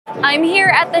I'm here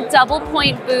at the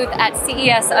Doublepoint booth at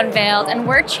CES Unveiled, and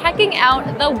we're checking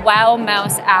out the Wow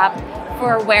Mouse app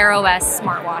for Wear OS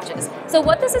smartwatches. So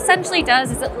what this essentially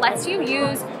does is it lets you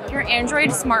use your Android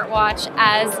smartwatch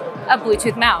as a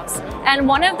Bluetooth mouse. And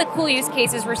one of the cool use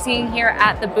cases we're seeing here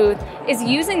at the booth is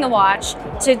using the watch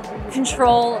to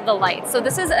control the lights. So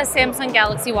this is a Samsung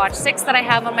Galaxy Watch 6 that I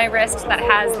have on my wrist that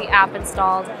has the app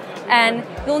installed. And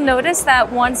you'll notice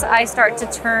that once I start to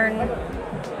turn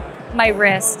my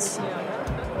wrist,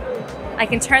 I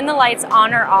can turn the lights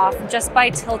on or off just by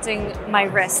tilting my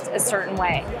wrist a certain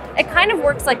way. It kind of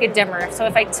works like a dimmer. So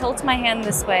if I tilt my hand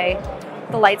this way,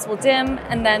 the lights will dim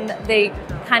and then they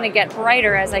kind of get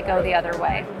brighter as I go the other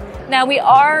way. Now we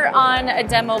are on a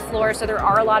demo floor, so there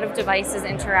are a lot of devices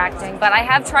interacting, but I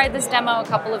have tried this demo a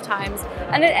couple of times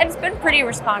and it's been pretty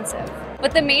responsive.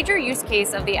 But the major use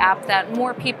case of the app that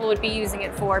more people would be using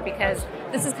it for, because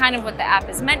this is kind of what the app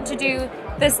is meant to do,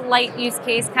 this light use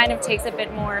case kind of takes a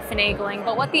bit more finagling,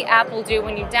 but what the app will do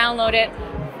when you download it,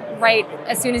 right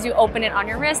as soon as you open it on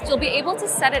your wrist, you'll be able to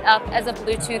set it up as a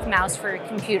Bluetooth mouse for your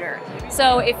computer.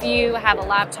 So if you have a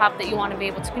laptop that you want to be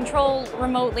able to control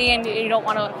remotely and you don't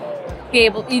want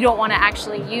to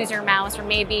actually use your mouse, or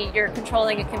maybe you're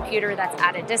controlling a computer that's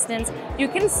at a distance, you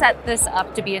can set this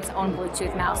up to be its own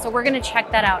Bluetooth mouse. So we're going to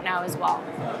check that out now as well.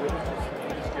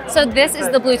 So this is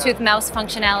the Bluetooth mouse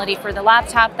functionality for the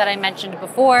laptop that I mentioned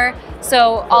before.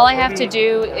 So all I have to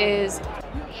do is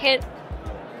hit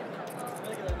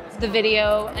the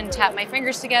video and tap my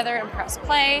fingers together and press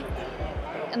play.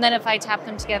 And then if I tap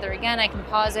them together again, I can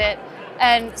pause it.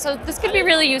 And so this could be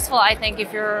really useful, I think,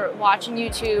 if you're watching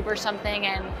YouTube or something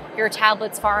and your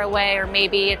tablet's far away, or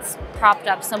maybe it's propped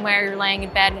up somewhere, you're laying in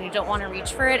bed and you don't want to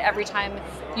reach for it every time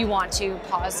you want to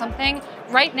pause something.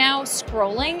 Right now,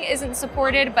 scrolling isn't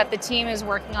supported, but the team is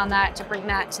working on that to bring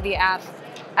that to the app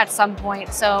at some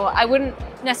point. So I wouldn't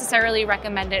necessarily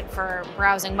recommend it for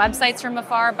browsing websites from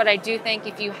afar, but I do think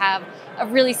if you have a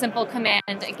really simple command,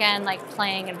 again, like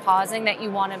playing and pausing, that you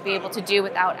want to be able to do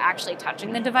without actually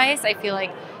touching the device, I feel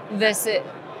like this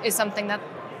is something that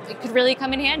it could really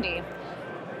come in handy.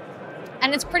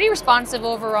 And it's pretty responsive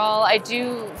overall. I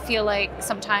do feel like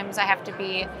sometimes I have to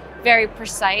be very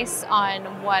precise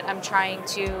on what I'm trying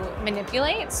to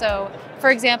manipulate. So for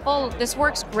example, this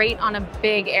works great on a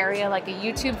big area like a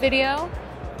YouTube video,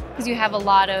 because you have a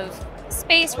lot of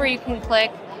space where you can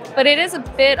click, but it is a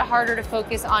bit harder to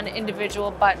focus on individual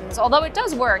buttons, although it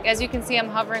does work. As you can see, I'm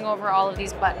hovering over all of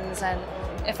these buttons, and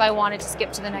if I wanted to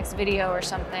skip to the next video or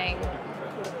something,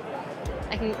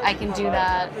 I can do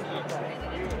that.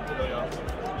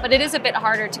 But it is a bit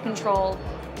harder to control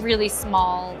really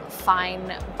small,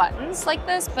 fine buttons like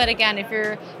this. But again, if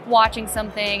you're watching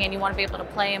something and you want to be able to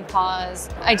play and pause,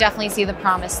 I definitely see the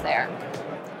promise there.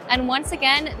 And once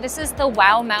again, this is the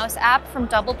Wow Mouse app from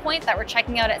Doublepoint that we're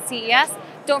checking out at CES.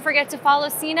 Don't forget to follow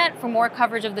CNET for more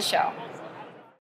coverage of the show.